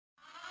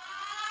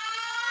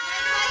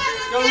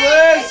Go, Liz!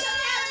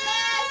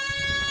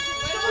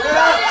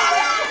 Yeah.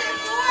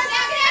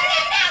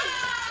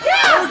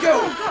 There we go!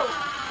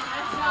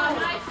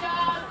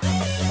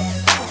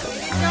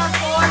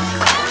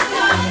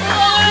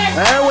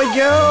 There we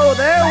go!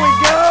 There we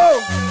go!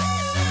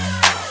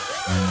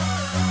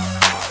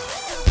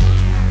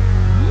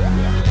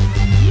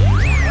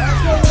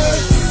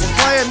 We're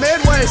playing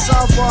Midway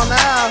softball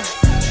now.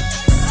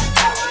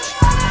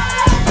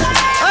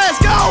 Let's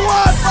go,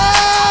 1-5!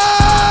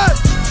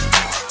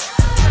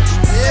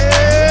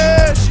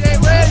 Yeah, she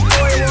ain't ready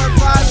for you,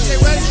 1-5. She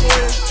ain't ready for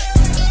you.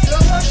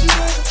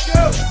 Let's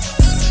go!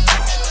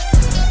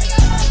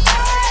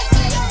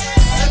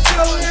 Let's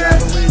go, Liz! Got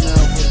the lead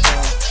now for the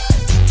ball.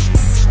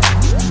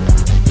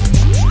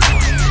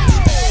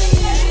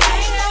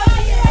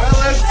 Well,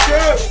 let's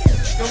go!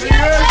 It's gonna be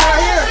yours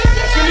right here!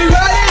 It's gonna be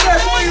right in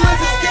there for you, Liz!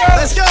 Let's go!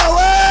 Let's go,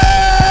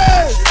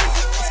 Liz!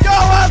 Let's go,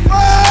 1-5!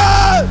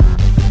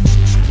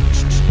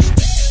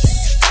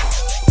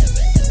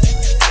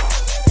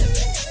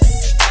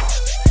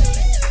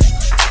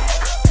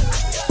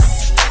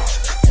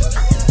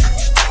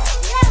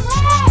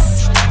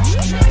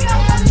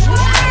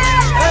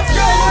 Let's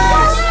go,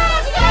 Liz!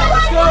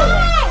 Let's go!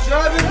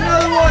 Drive in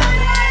another one!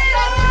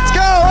 Let's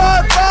go,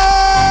 1-5!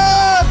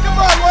 Come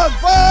on,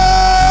 1-5!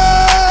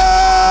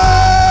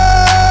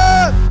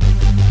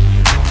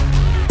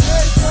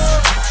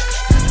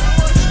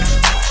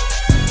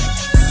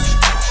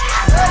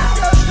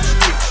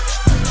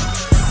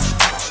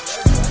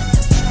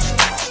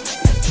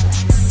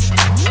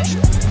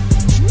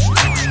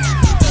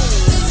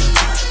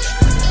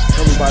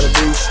 Coming by the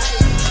beast.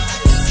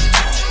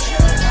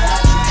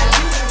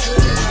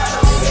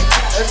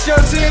 Let's go,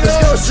 see it! Let's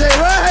go, C.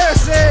 Right here,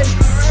 C.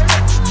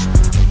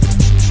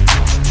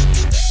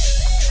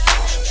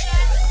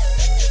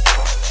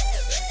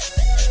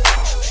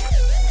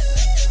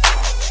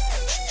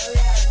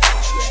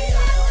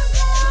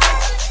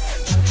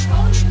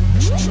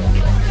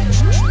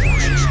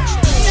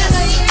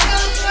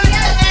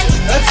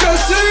 Let's go,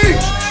 see!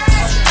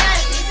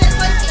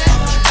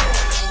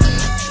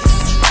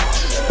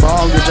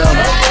 Ball, good job.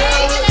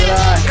 Good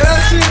eye. Yeah,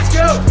 see, let's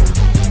go!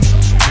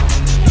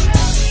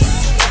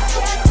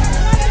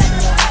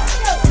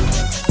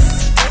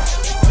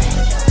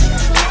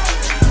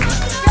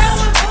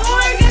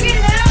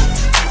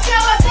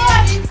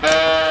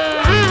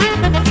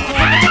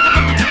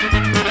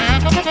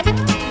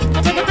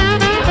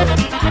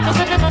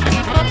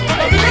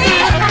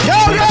 Go,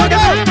 go,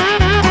 go!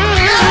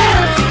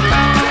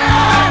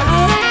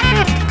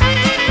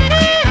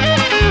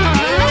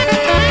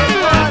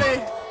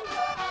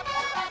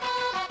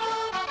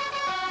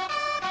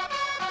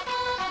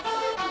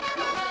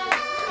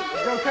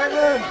 Go,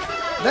 Caitlin!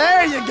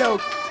 There you go.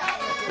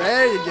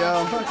 There you go.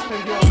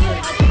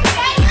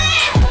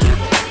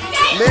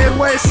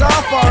 Midway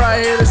softball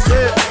right here. That's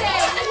it.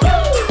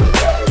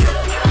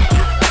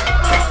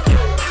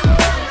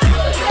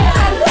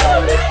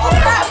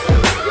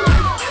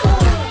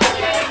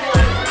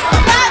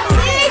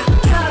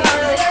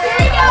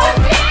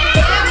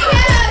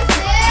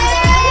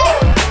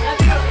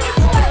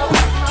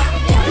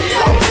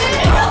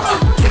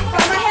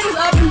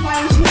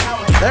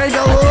 There you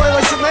go, Louie.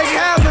 Let's make it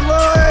happen,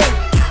 Louie.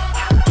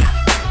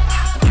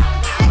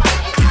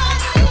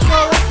 Let's go,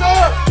 what's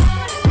up?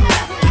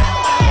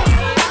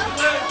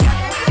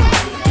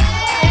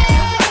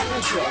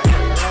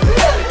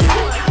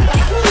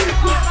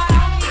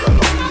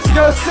 Let's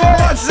go, Six!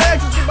 Come on, 6.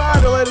 Let's get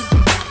behind her, ladies.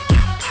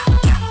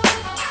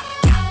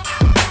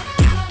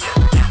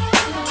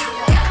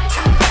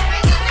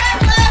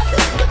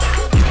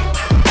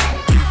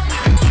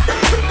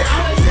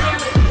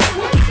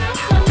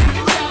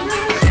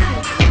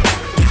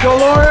 Let's go,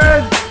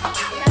 Lauren!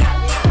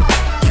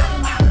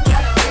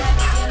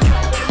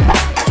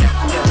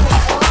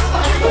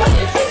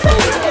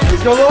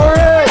 Let's go,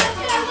 Lauren!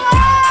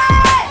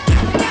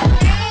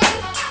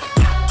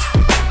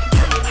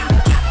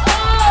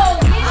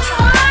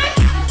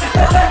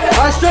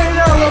 I straighten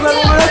out a little bit,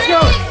 Lauren. Let's go!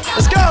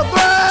 Let's go, Bray!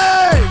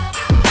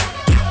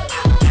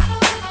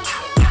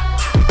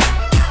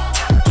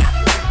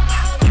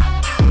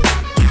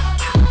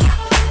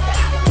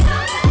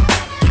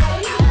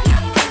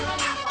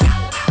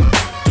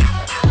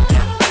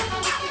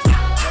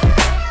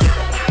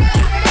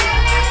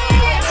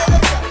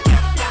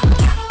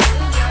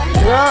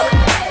 Yeah.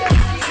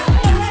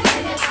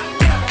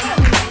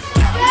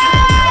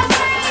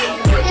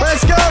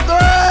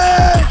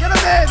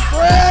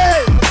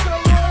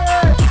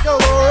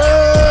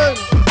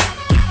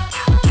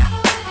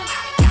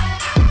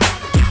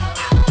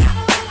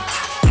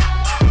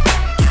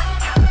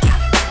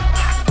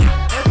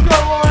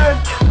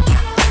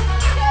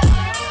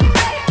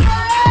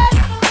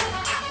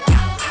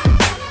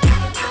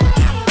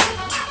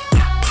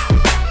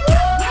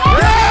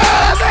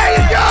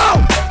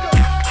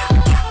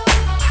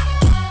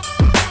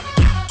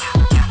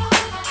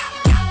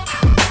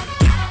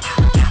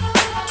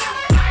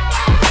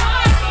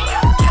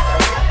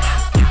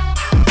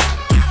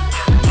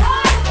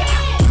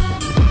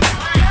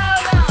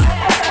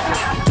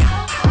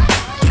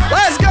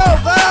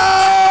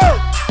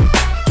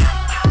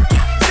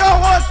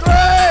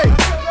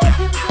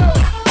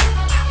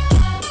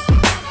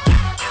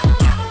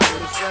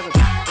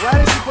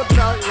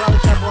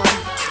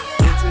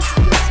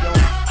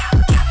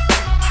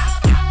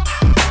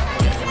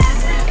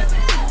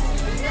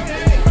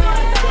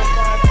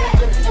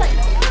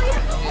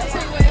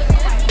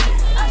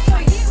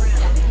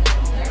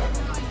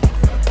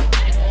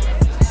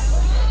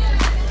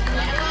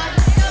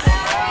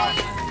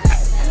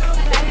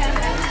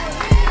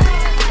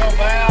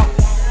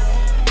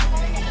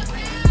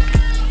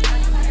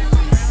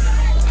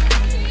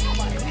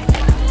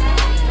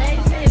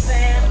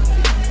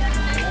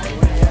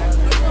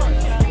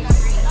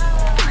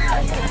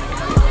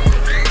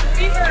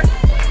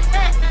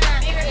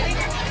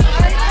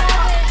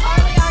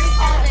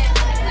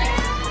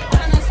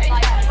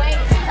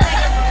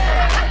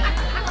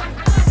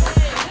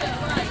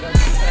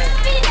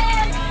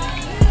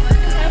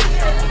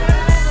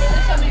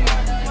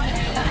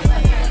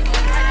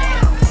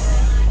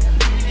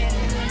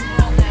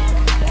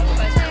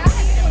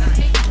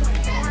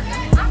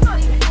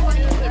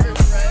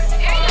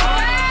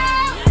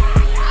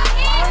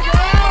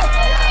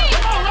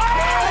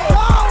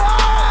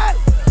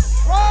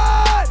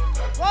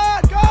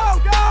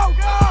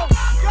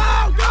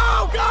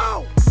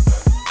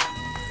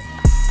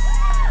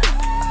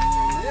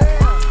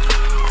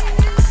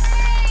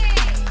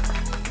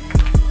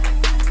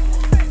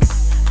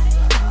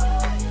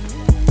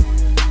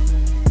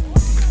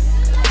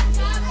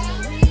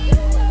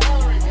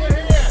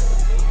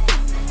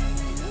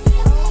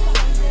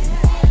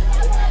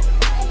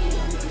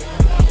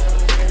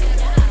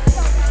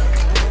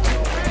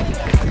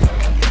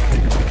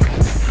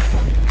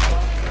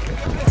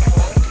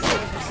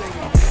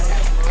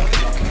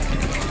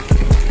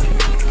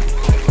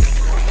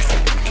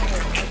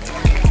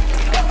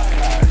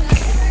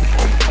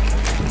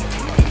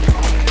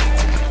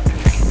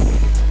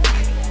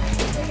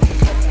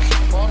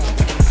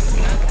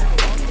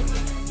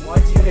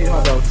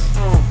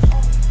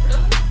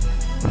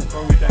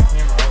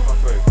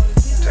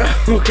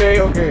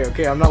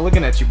 Okay. I'm not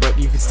looking at you, but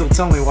you can still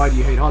tell me why do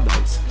you hate hot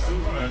dogs?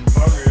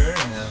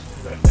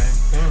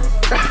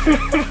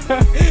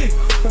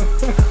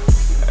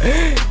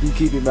 You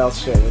keep your mouth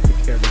shut with the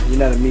camera. You're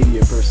not a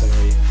media person,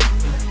 are you?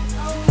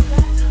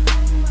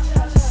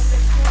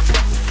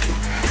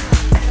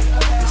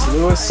 Miss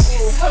Lewis.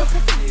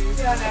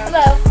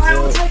 Hello.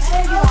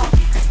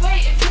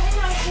 Wait, if you hang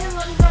on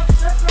camera,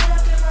 that's right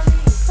up there by me.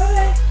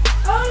 Okay.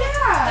 Oh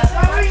yeah. That's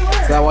right where you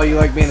were. Is that why you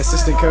like being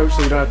assistant coach,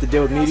 so you don't have to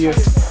deal with media?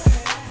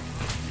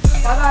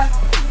 Bye.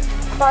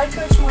 Bye,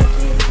 Coach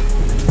Monkey.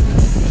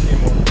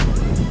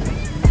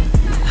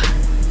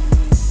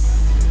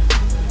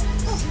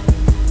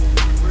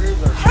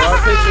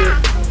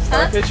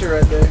 Star pitcher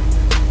right there.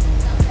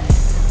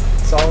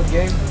 Solid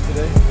game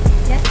today.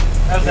 Yeah.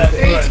 How's that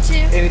foot?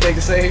 Anything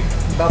to say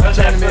about the How's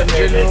that tournament foot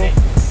in there, general?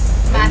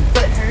 Disney? My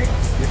foot hurts.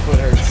 Your foot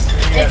hurts.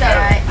 It's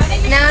alright.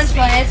 No, I'm just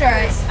playing. It's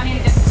alright.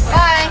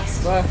 Bye.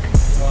 Bye.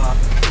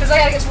 Because I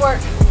gotta get to work.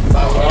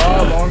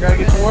 Oh, Long gotta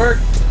get to work.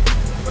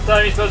 What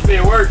time are you supposed to be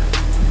at work?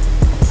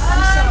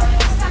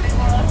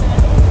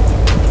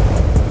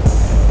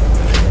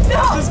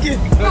 Just kidding.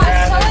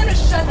 Tell him to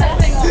shut that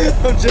thing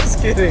off. I'm just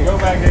kidding. Go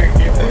back there and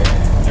get work.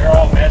 They're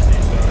all messy.